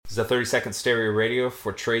This is a 30-second stereo radio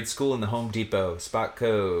for trade school in the Home Depot. Spot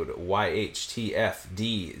code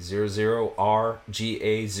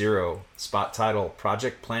YHTFD00RGA0. Spot title,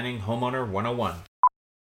 Project Planning Homeowner 101.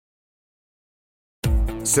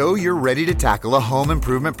 So you're ready to tackle a home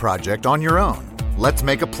improvement project on your own. Let's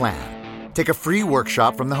make a plan. Take a free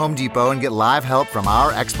workshop from the Home Depot and get live help from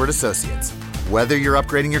our expert associates. Whether you're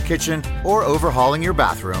upgrading your kitchen or overhauling your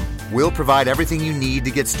bathroom, we'll provide everything you need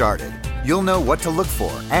to get started. You'll know what to look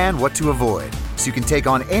for and what to avoid, so you can take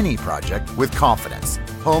on any project with confidence.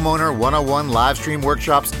 Homeowner 101 live stream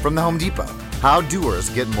workshops from the Home Depot. How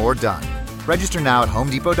doers get more done. Register now at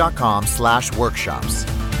homedepot.com/workshops.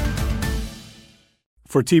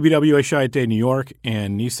 For TBWA Chiat New York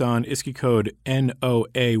and Nissan ISKI code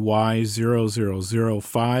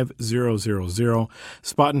NOAY000500,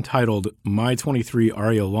 spot entitled My 23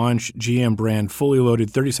 Aria Launch, GM brand, fully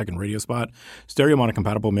loaded 30-second radio spot, stereo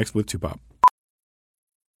mono-compatible mixed with 2-pop.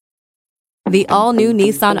 The all-new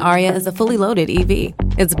Nissan Aria is a fully loaded EV.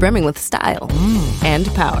 It's brimming with style and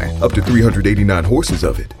power. Up to 389 horses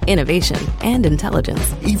of it. Innovation and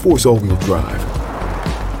intelligence. E-Force all-wheel drive.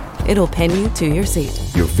 It'll pin you to your seat.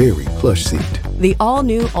 Your very plush seat. The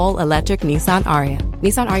all-new, all-electric Nissan Aria.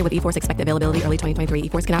 Nissan Aria with E-Force expected availability early 2023.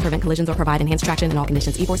 E-Force cannot prevent collisions or provide enhanced traction in all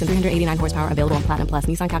conditions. E-Force and 389 horsepower available on Platinum Plus.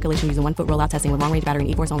 Nissan calculation using 1-foot rollout testing with long-range battery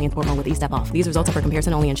and E-Force only in sport mode with E-Step off. These results are for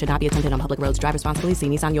comparison only and should not be attempted on public roads. Drive responsibly. See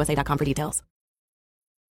nissanusa.com for details.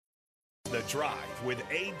 The Drive with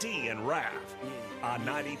AD and Rav on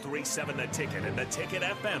 93.7 The Ticket and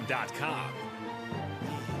theticketfm.com.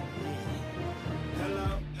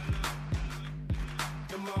 Hello.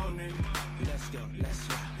 Good morning. Let's go.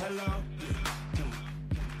 Hello.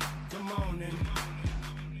 Good morning.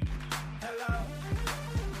 Hello.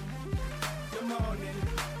 Good morning.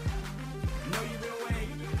 Know you've been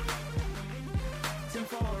waiting. Tim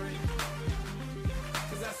for it.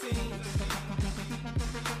 'Cause I seen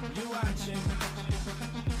you watching.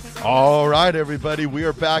 All right, everybody, we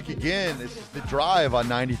are back again. This is The Drive on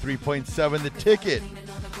 93.7 The Ticket.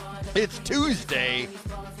 It's Tuesday.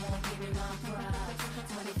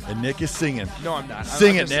 And Nick is singing. No, I'm not.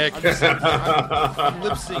 Sing it, Nick. I'm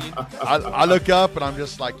lip singing. I look up and I'm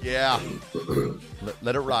just like, yeah.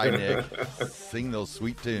 Let it ride, Nick. Sing those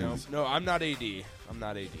sweet tunes. No, I'm not AD. I'm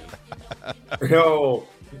not AD. No,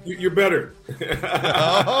 you're better.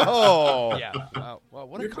 Oh. Yeah. Well,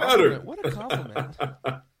 what a You're compliment. better. What a compliment.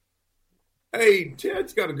 Hey,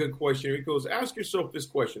 Ted's got a good question. He goes, ask yourself this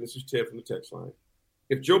question. This is Ted from the text line.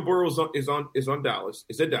 If Joe Burrow is on Dallas,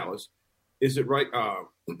 is it Dallas? Is it right?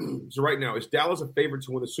 So right now, is Dallas a favorite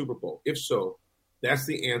to win the Super Bowl? If so, that's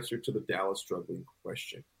the answer to the Dallas struggling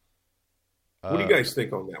question. What do you guys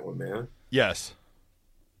think on that one, man? Yes.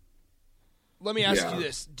 Let me ask you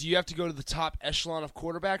this: do you have to go to the top echelon of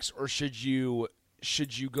quarterbacks, or should you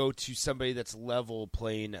go to somebody that's level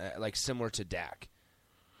playing like similar to Dak?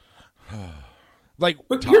 But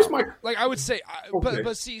here's my I would say, okay.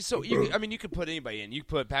 but see, so you could put anybody in. You could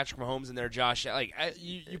put Patrick Mahomes in there, Josh.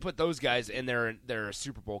 You put those guys in there. They're a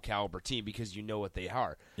Super Bowl caliber team because you know what they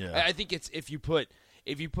are. Yeah. I think it's if you put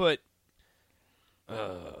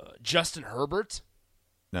Justin Herbert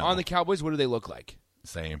on the Cowboys, what do they look like?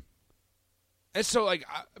 Same. And so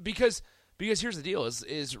because here's the deal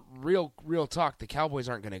is real talk. The Cowboys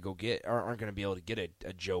aren't going to be able to get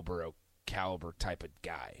a Joe Burrow caliber type of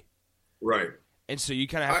guy. right. And so you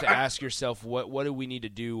kind of have to ask yourself, what do we need to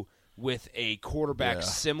do with a quarterback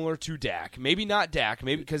similar to Dak? Maybe not Dak,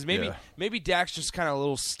 maybe Dak's just kind of a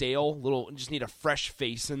little stale, just need a fresh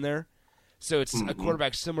face in there. So it's a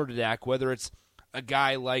quarterback similar to Dak, whether it's a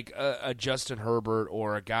guy like a Justin Herbert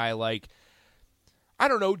or a guy like, I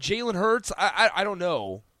don't know, Jalen Hurts. I don't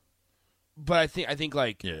know, but I think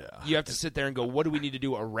you have to sit there and go, what do we need to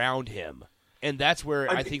do around him? And that's where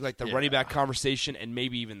I think the running back conversation and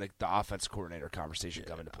maybe even the offense coordinator conversation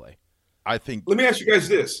come into play. I think. Let me ask you guys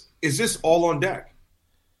this: is this all on Dak?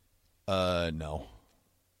 No.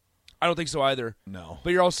 I don't think so either. No.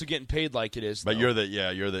 But you're also getting paid like it is. But though.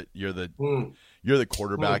 you're the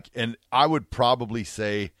quarterback, and I would probably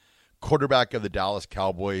say quarterback of the Dallas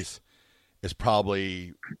Cowboys is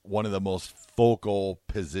probably one of the most focal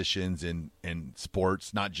positions in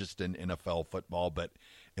sports, not just in NFL football, but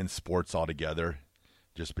in sports altogether,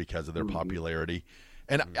 just because of their popularity.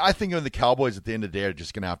 And I think the Cowboys at the end of the day are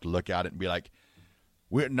just going to have to look at it and be like,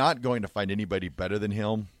 we're not going to find anybody better than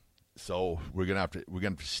him, so we're going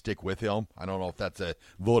to stick with him. I don't know if that's a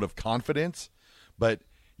vote of confidence, but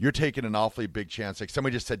you're taking an awfully big chance. Like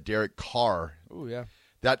somebody just said, Derek Carr. Oh yeah,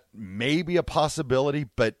 that may be a possibility,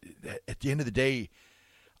 but at the end of the day,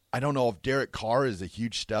 I don't know if Derek Carr is a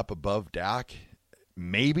huge step above Dak.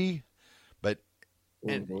 Maybe, but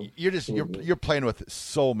And you're playing with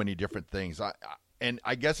so many different things.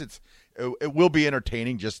 I guess it will be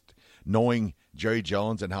entertaining just knowing Jerry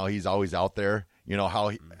Jones and how he's always out there. You know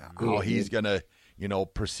how he's gonna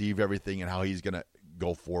perceive everything and how he's gonna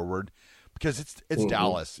go forward. Because it's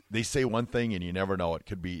Dallas. They say one thing and you never know. It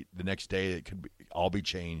could be the next day. It could all be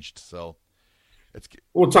changed. So it's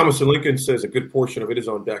Thomas and Lincoln says a good portion of it is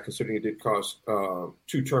on Dak, considering it did cost 2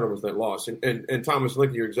 turnovers that loss. And Thomas and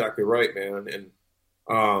Lincoln, you're exactly right, man. And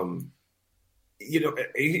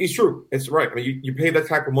he's true. It's right. I mean, you pay that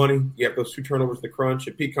type of money. You have those 2 turnovers in the crunch.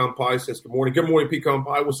 And Pecan Pie says, "Good morning, Pecan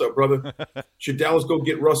Pie. What's up, brother? Should Dallas go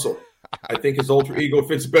get Russell? I think his alter ego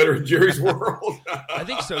fits better in Jerry's world." I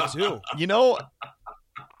think so too.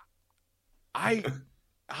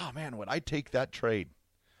 Would I take that trade?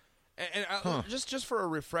 And just for a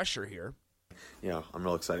refresher here. Yeah, I'm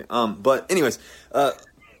real excited. But anyways,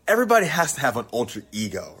 everybody has to have an alter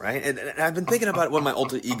ego, right? And I've been thinking about what my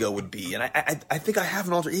alter ego would be, and I think I have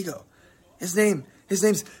an alter ego. His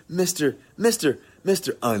name's Mr.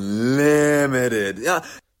 Unlimited. Yeah.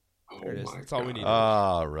 There it is. That's all we need.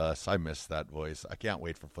 Russ, I miss that voice. I can't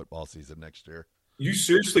wait for football season next year. You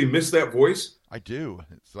seriously miss that voice? I do.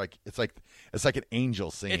 It's like an angel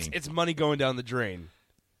singing. It's money going down the drain.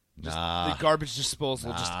 The garbage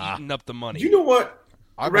disposal just eating up the money. You know what?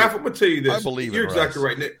 Raph, I'm going to tell you this. I believe You're exactly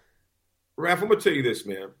right, Nick. Raph, I'm going to tell you this,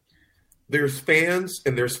 man. There's fans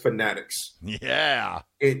and there's fanatics. Yeah.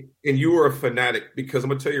 And you are a fanatic because I'm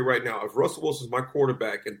going to tell you right now, if Russell Wilson's my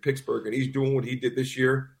quarterback in Pittsburgh and he's doing what he did this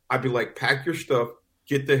year, I'd be like, pack your stuff,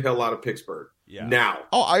 get the hell out of Pittsburgh. Yeah. Now.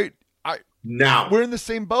 Oh, now. We're in the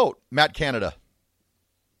same boat. Matt Canada.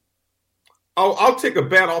 I'll take a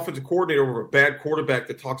bad offensive coordinator over a bad quarterback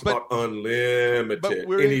that talks about unlimited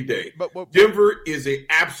any day. But Denver is an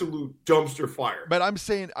absolute dumpster fire. But I'm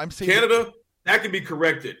saying Canada, that can be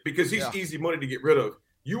corrected because he's easy money to get rid of.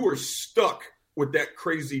 You are stuck with that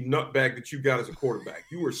crazy nutbag that you got as a quarterback.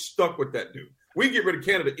 You were stuck with that dude. We can get rid of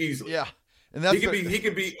Canada easily. Yeah. And that's he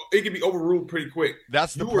can be overruled pretty quick.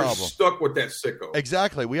 That's the problem. You are stuck with that sicko.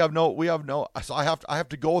 Exactly. We have no. So I have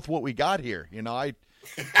to go with what we got here. I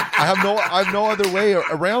have no other way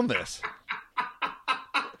around this.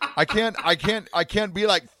 I can't be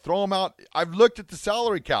like throw him out. I've looked at the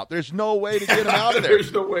salary cap. There's no way to get him out of there.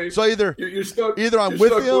 There's no way. So either you're stuck. Either I'm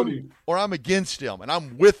with him or I'm against him, and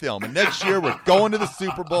I'm with him. And next year we're going to the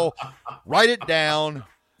Super Bowl. Write it down.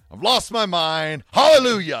 I've lost my mind.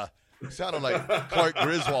 Hallelujah. It sounded like Clark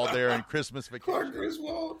Griswold there in Christmas Vacation. Clark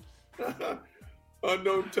Griswold.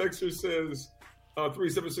 Unknown texter says,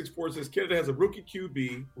 3764 says, Canada has a rookie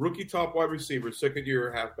QB, rookie top wide receiver,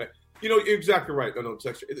 second-year halfback. You're exactly right, unknown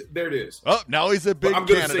texter. There it is. Oh, now he's a big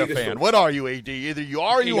Canada fan. What are you, AD? Either you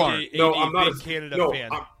are or you aren't. No, I'm not a Canada fan.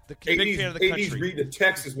 The big fan of the country. AD's reading the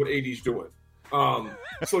text is what AD's doing. So,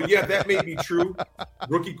 yeah, that may be true.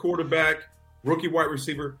 Rookie quarterback, rookie wide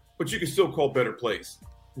receiver, but you can still call better plays.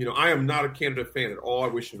 I am not a Canada fan at all. I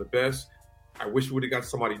wish him the best. I wish we would have got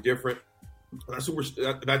somebody different. That's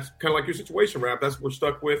kind of like your situation, Raph. That's what we're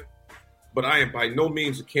stuck with. But I am by no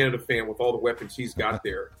means a Canada fan with all the weapons he's got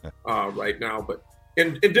there right now. But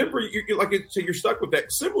in Denver, you're stuck with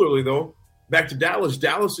that. Similarly, though, back to Dallas.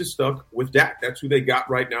 Dallas is stuck with Dak. That's who they got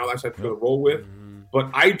right now. That's what they're going to roll with. But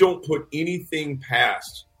I don't put anything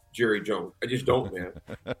past Jerry Jones. I just don't, man.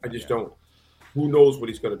 I just don't. Who knows what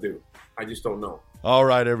he's going to do? I just don't know. All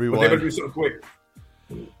right, everyone. But they better do something quick.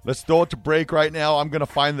 Let's throw it to break right now. I'm going to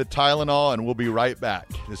find the Tylenol, and we'll be right back.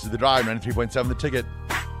 This is The Drive, 93.7 The Ticket.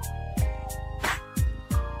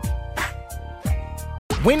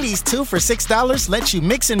 Wendy's 2 for $6 lets you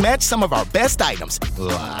mix and match some of our best items,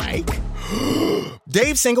 like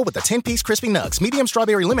Dave Single with a 10-piece crispy nugs, medium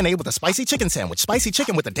strawberry lemonade with a spicy chicken sandwich, spicy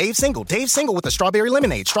chicken with a Dave Single with a strawberry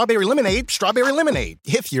lemonade, strawberry lemonade,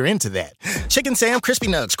 if you're into that. Chicken Sam, crispy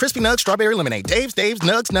nugs, strawberry lemonade, Dave's,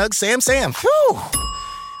 nugs, Sam. Whew.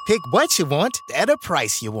 Pick what you want at a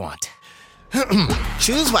price you want.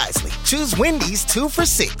 Choose wisely. Choose Wendy's 2 for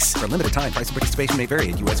 $6. For a limited time, price and participation may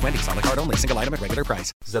vary at U.S. Wendy's. On the card only. Single item at regular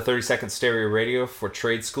price. This is a 30-second stereo radio for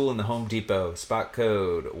Trade School in the Home Depot. Spot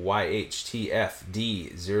code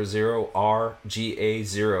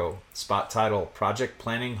YHTFD00RGA0. Spot title, Project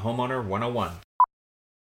Planning Homeowner 101.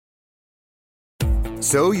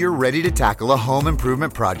 So you're ready to tackle a home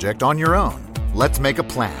improvement project on your own. Let's make a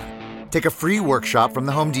plan. Take a free workshop from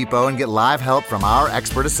the Home Depot and get live help from our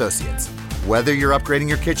expert associates. Whether you're upgrading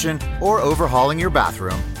your kitchen or overhauling your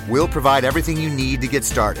bathroom, we'll provide everything you need to get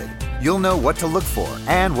started. You'll know what to look for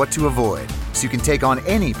and what to avoid, so you can take on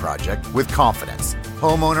any project with confidence.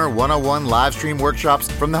 Homeowner 101 live stream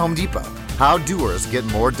workshops from the Home Depot. How doers get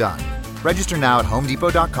more done. Register now at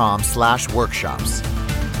homedepot.com/workshops.